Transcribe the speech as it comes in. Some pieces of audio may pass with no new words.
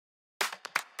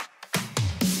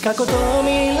過去と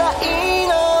未来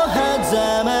の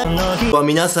狭間の日は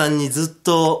皆さんにずっ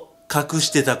と隠し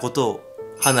てたことを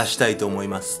話したいと思い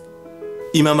ます。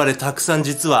今までたくさん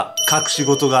実は隠し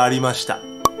事がありました。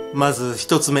まず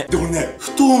一つ目。で、これね、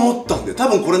ふと思ったんで、多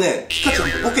分これね、ヒカちゃ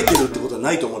んボケてるってことは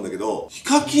ないと思うんだけど、ヒ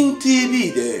カキン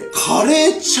TV でカレ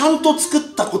ーちゃんと作っ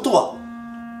たことは、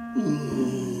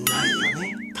ないよ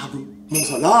ね。多分。もう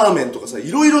さ、ラーメンとかさ、い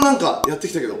ろいろなんかやって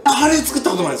きたけど、カレー作った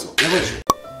ことないんですよ。やばいでしょ。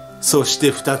そして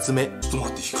二つ目。ちょっと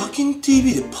待って、ヒカキン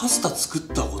TV でパスタ作っ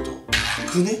たこと、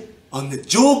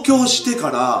上京してか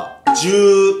ら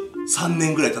13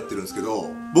年ぐらい経ってるんですけど、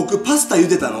僕パスタ茹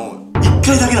でたの1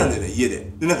回だけなんだよね、家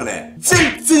で。で、なんかね、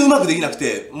全然うまくできなく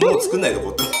て、もう作んないとこ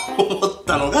って思っ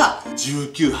たのが、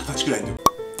19、20歳くらいの時。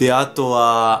で、あと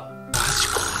は、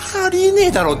ありえね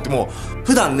えだろってもう、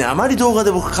普段ね、あまり動画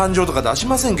で僕感情とか出し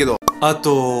ませんけど、あ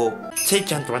と、せい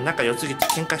ちゃんとは仲良すぎて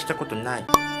喧嘩したことない。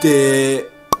で、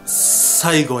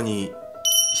最後に、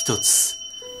一つ。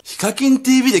ヒカキン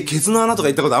TV でケツの穴とか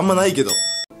言ったことあんまないけど。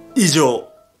以上、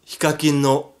ヒカキン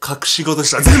の隠し事で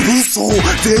した。全部嘘全部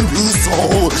嘘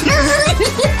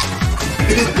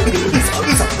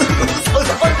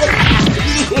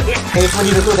エイプ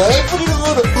リルフール、エイプリルフ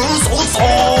ール、嘘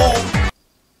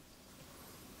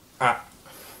あ、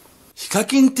ヒカ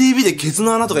キン TV でケツ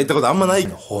の穴とか言ったことあんまない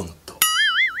の、ほんと。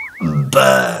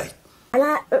バイ。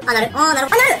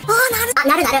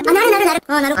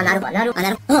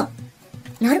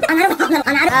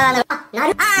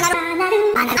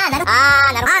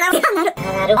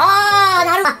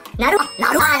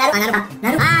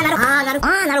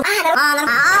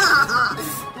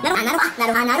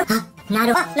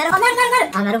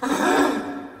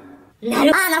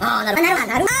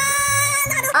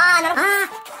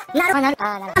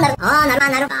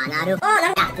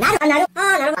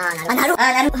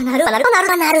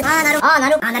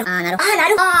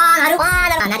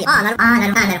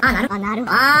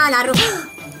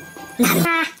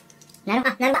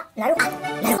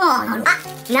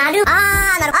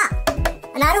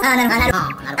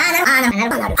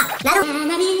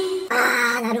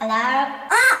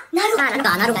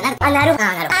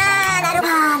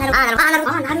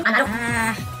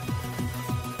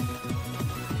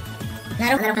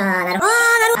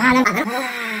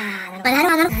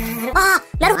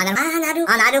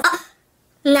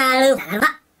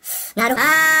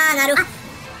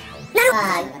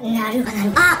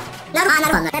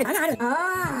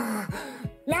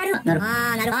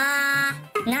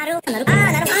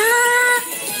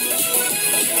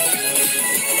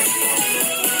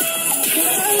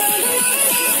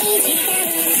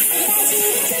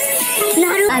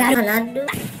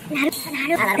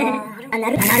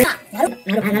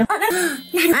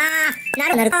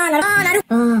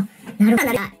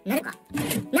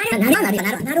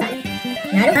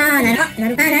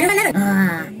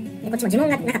こっちも呪文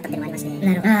がなかったっていうのもありまして、ア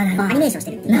ニメーションし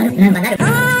てるっていう。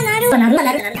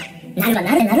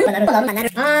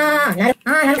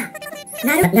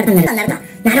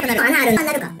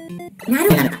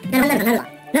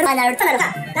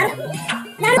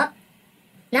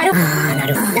なる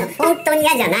本当に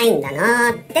嫌じゃないんだ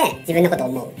なーって自分のことを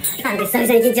思う。久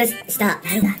々に緊張した。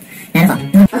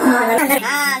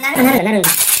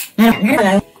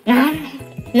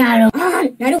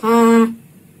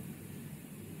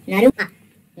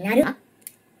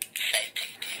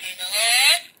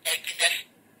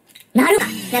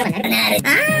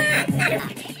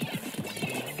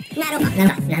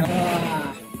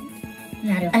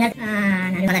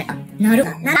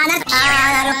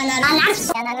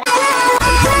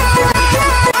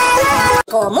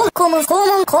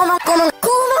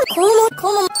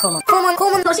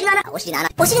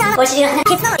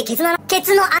ケ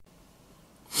ツの穴。